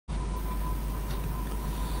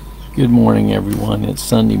Good morning, everyone. It's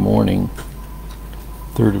Sunday morning,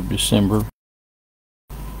 3rd of December.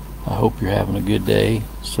 I hope you're having a good day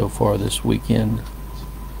so far this weekend.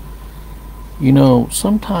 You know,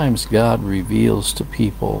 sometimes God reveals to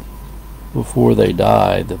people before they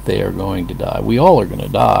die that they are going to die. We all are going to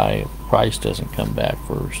die if Christ doesn't come back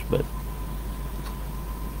first, but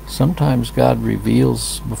sometimes God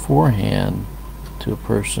reveals beforehand to a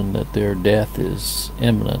person that their death is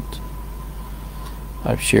imminent.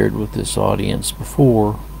 I've shared with this audience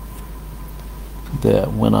before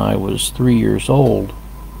that when I was 3 years old,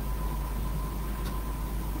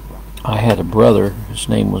 I had a brother. His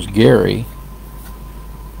name was Gary,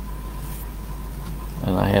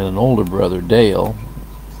 and I had an older brother, Dale.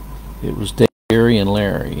 It was Gary and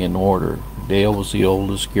Larry in order. Dale was the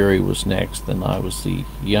oldest, Gary was next, and I was the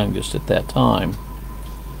youngest at that time.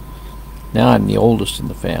 Now I'm the oldest in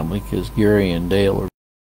the family because Gary and Dale are,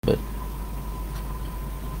 but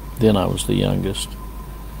then I was the youngest.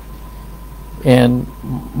 And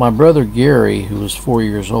my brother Gary, who was 4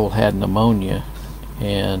 years old, had pneumonia,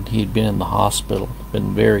 and he'd been in the hospital,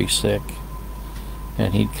 been very sick,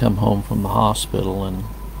 and he'd come home from the hospital, and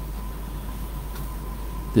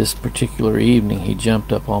this particular evening he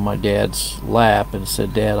jumped up on my dad's lap and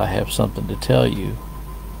said, "Dad, I have something to tell you."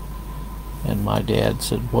 And my dad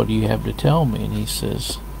said, "What do you have to tell me?" And he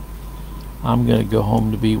says, "I'm going to go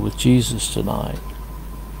home to be with Jesus tonight."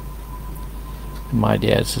 And my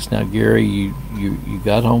dad says, "Now Gary, you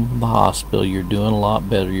got home from the hospital, you're doing a lot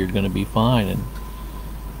better, you're going to be fine." And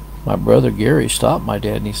my brother Gary stopped my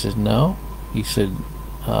dad and he said, "No," he said,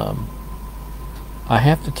 "I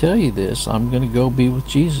have to tell you this, I'm going to go be with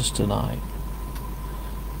Jesus tonight."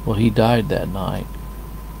 Well, he died that night.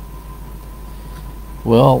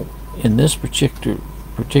 Well, in this particular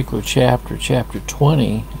chapter, chapter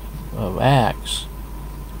 20 of Acts,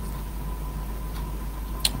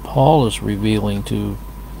 Paul is revealing to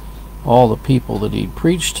all the people that he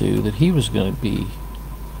preached to that he was going to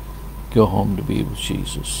go home to be with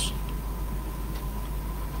Jesus.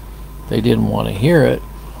 They didn't want to hear it,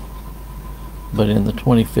 but in the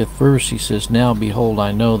 25th verse he says, "Now behold,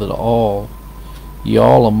 I know that all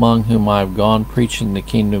among whom I have gone preaching the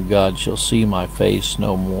kingdom of God shall see my face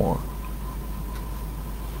no more."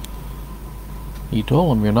 He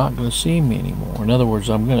told them, "You're not going to see me anymore." In other words,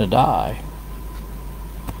 I'm going to die.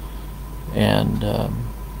 And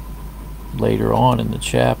later on in the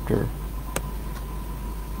chapter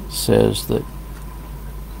says that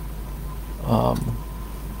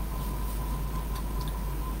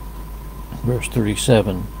verse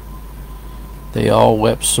 37, they all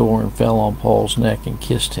wept sore and fell on Paul's neck and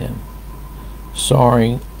kissed him,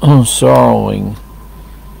 sorrowing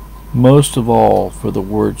most of all for the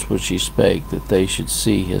words which he spake, that they should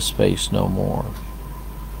see his face no more.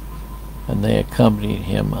 And they accompanied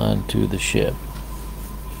him unto the ship.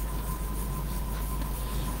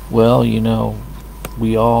 Well, you know,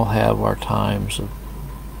 we all have our times of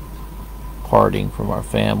parting from our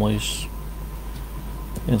families,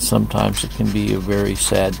 and sometimes it can be a very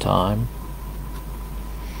sad time.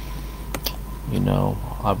 You know,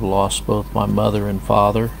 I've lost both my mother and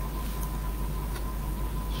father.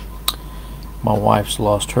 My wife's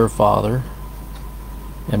lost her father,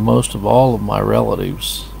 and most of all of my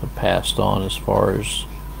relatives have passed on, as far as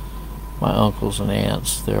my uncles and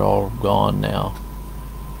aunts. They're all gone now.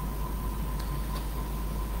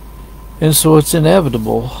 And so it's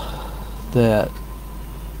inevitable that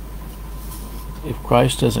if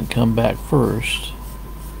Christ doesn't come back first,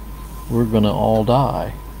 we're going to all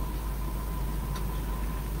die.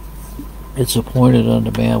 It's appointed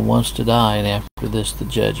unto man once to die, and after this the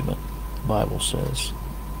judgment, the Bible says.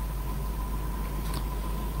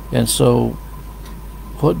 And so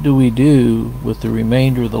what do we do with the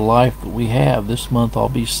remainder of the life that we have? This month I'll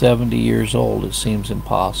be 70 years old. It seems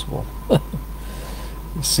impossible.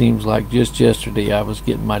 It seems like just yesterday I was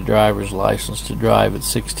getting my driver's license to drive at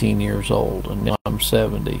 16 years old, and now I'm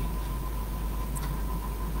 70.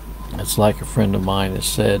 It's like a friend of mine has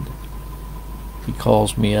said. He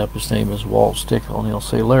calls me up, his name is Walt Stickle, and he'll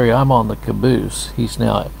say, "Larry, I'm on the caboose." He's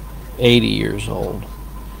now 80 years old.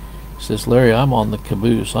 He says, "Larry, I'm on the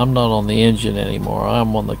caboose. I'm not on the engine anymore.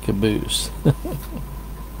 I'm on the caboose."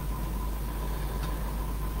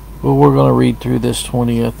 Well, we're going to read through this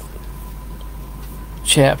 20th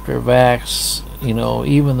chapter of Acts. You know,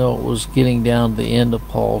 even though it was getting down to the end of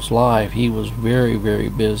Paul's life, he was very, very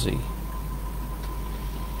busy.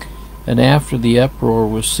 And after the uproar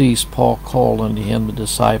was ceased, Paul called unto him the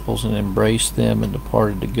disciples, and embraced them, and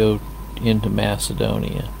departed to go into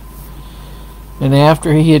Macedonia. And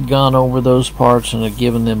after he had gone over those parts and had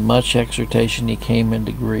given them much exhortation, he came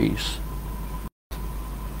into Greece.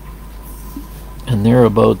 and there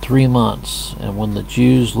abode 3 months. And when the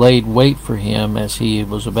Jews laid wait for him as he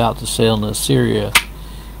was about to sail into Syria,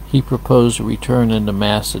 he proposed to return into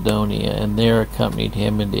Macedonia, and there accompanied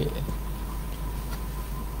him into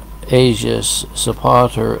Asia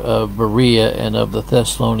Sopater of Berea, and of the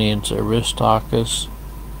Thessalonians Aristarchus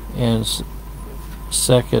and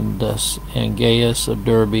Secundus, and Gaius of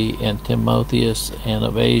Derbe, and Timotheus, and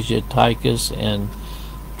of Asia Tychus and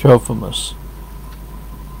Trophimus.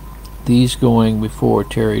 These going before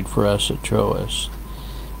tarried for us at Troas.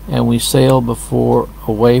 And we sailed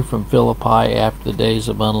away from Philippi after the days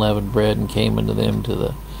of unleavened bread, and came unto them to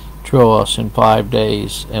the Troas in 5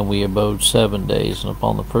 days, and we abode 7 days. And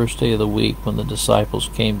upon the first day of the week, when the disciples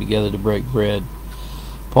came together to break bread,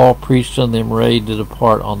 Paul preached unto them ready to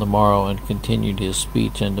depart on the morrow, and continued his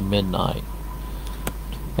speech unto midnight.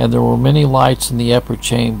 And there were many lights in the upper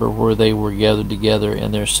chamber where they were gathered together,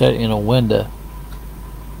 and there sat in a window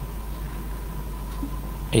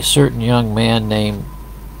a certain young man named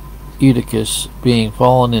Eutychus, being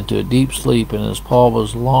fallen into a deep sleep. And as Paul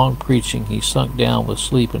was long preaching, he sunk down with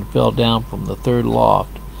sleep, and fell down from the 3rd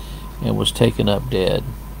loft, and was taken up dead.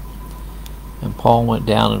 And Paul went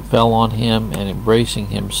down and fell on him, and embracing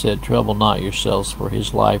him said, Trouble not yourselves, for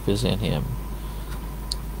his life is in him.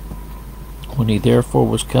 When he therefore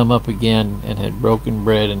was come up again, and had broken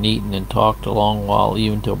bread, and eaten, and talked a long while,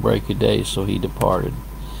 even till break of day, so he departed.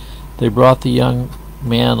 They brought the young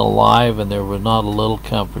man alive, and they were not a little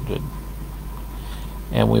comforted.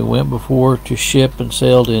 And we went before to ship, and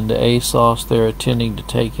sailed into Assos, there attending to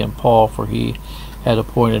take him Paul, for he had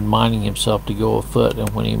appointed minding himself to go afoot. And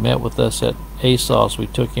when he met with us at Assos, we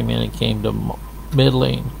took him in, and came to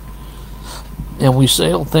Mytilene. And we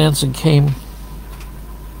sailed thence, and came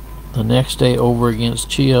the next day over against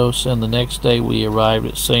Chios, and the next day we arrived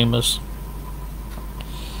at Samos,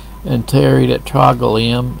 and tarried at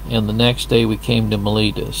Trogyllium, and the next day we came to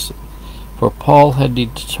Miletus. For Paul had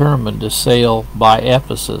determined to sail by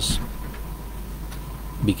Ephesus,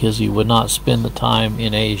 because he would not spend the time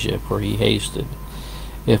in Asia, for he hasted,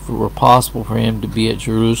 if it were possible for him, to be at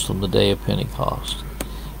Jerusalem the day of Pentecost.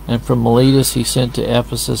 And from Miletus he sent to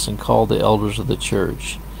Ephesus, and called the elders of the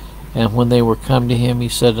church. And when they were come to him, he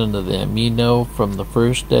said unto them, Ye know from the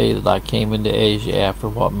first day that I came into Asia, after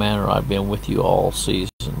what manner I have been with you all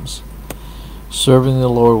seasons, serving the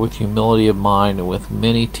Lord with humility of mind, and with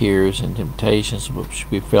many tears and temptations which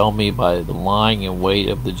befell me by the lying in wait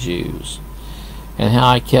of the Jews. And how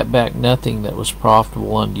I kept back nothing that was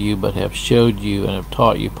profitable unto you, but have showed you and have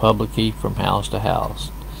taught you publicly from house to house,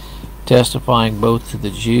 testifying both to the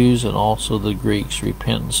Jews and also the Greeks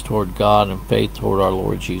repentance toward God and faith toward our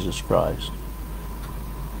Lord Jesus Christ.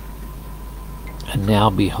 And now,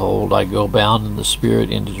 behold, I go bound in the Spirit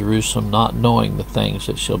into Jerusalem, not knowing the things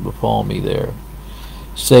that shall befall me there,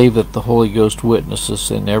 save that the Holy Ghost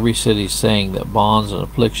witnesses in every city, saying that bonds and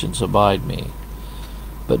afflictions abide me.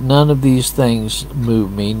 But none of these things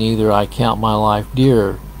move me, neither I count my life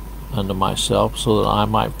dear unto myself, so that I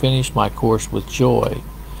might finish my course with joy,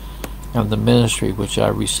 and the ministry which I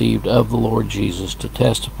received of the Lord Jesus, to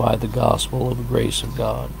testify the gospel of the grace of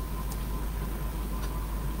God.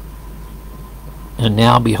 And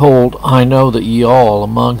now, behold, I know that ye all,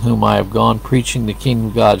 among whom I have gone preaching the kingdom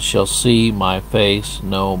of God, shall see my face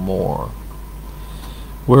no more.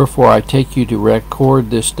 Wherefore I take you to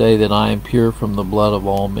record this day that I am pure from the blood of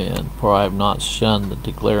all men, for I have not shunned to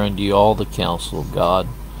declare unto you all the counsel of God.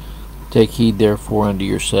 Take heed therefore unto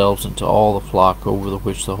yourselves and to all the flock over the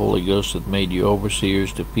which the Holy Ghost hath made you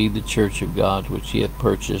overseers, to feed the church of God which he hath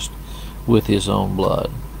purchased with his own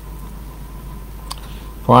blood.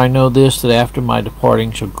 For I know this, that after my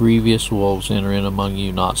departing shall grievous wolves enter in among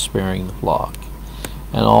you, not sparing the flock.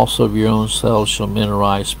 And also of your own selves shall men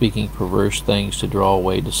arise, speaking perverse things, to draw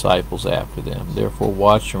away disciples after them. Therefore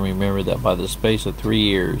watch and remember that by the space of 3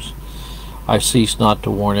 years I cease not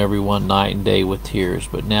to warn every one night and day with tears.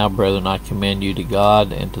 But now, brethren, I commend you to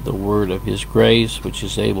God and to the word of his grace, which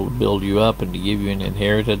is able to build you up and to give you an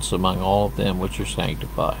inheritance among all of them which are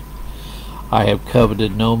sanctified. I have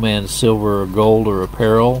coveted no man's silver or gold or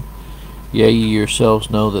apparel. Yea, ye yourselves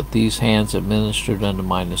know that these hands have ministered unto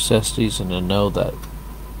my necessities, and to know that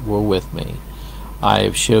were with me. I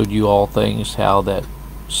have showed you all things, how that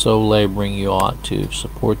so laboring you ought to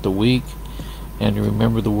support the weak, and to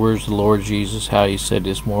remember the words of the Lord Jesus, how he said, It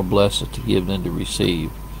is more blessed to give than to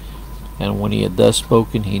receive. And when he had thus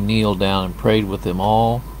spoken, he kneeled down and prayed with them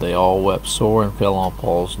all. They all wept sore, and fell on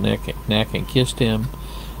Paul's neck and kissed him,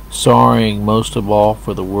 sorrowing most of all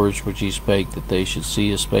for the words which he spake, that they should see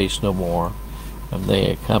his face no more. And they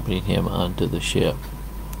accompanied him unto the ship.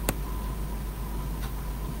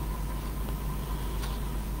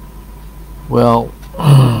 Well,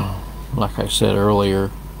 like I said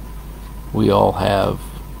earlier, we all have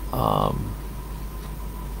a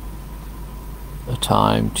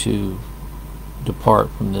time to depart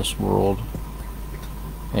from this world,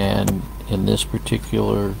 and in this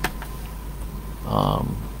particular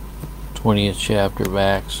 20th chapter of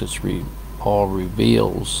Acts, Paul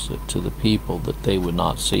reveals to the people that they would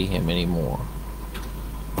not see him anymore,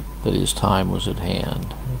 that his time was at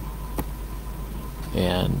hand.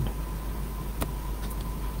 And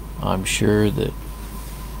I'm sure that,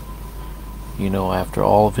 after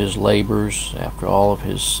all of his labors, after all of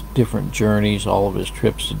his different journeys, all of his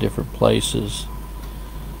trips to different places,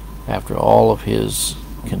 after all of his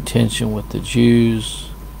contention with the Jews,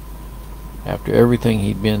 after everything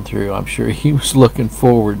he'd been through, I'm sure he was looking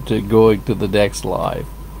forward to going to the next life.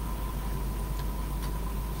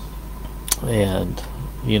 And,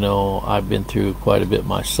 I've been through quite a bit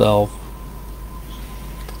myself.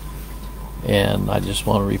 And I just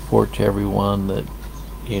want to report to everyone that,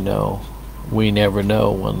 we never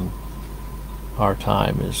know when our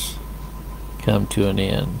time has come to an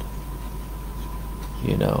end.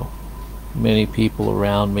 Many people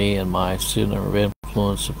around me and my center of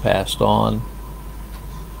influence have passed on,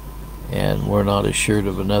 and we're not assured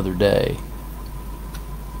of another day.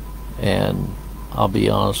 And I'll be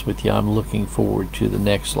honest with you, I'm looking forward to the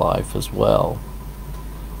next life as well.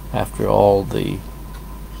 After all the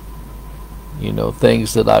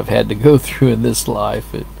things that I've had to go through in this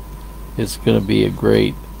life, it's going to be a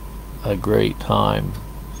great time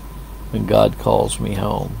when God calls me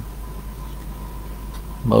home,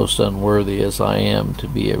 most unworthy as I am to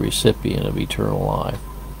be a recipient of eternal life.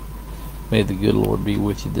 May the good Lord be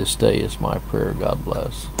with you this day is my prayer. God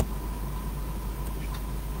bless.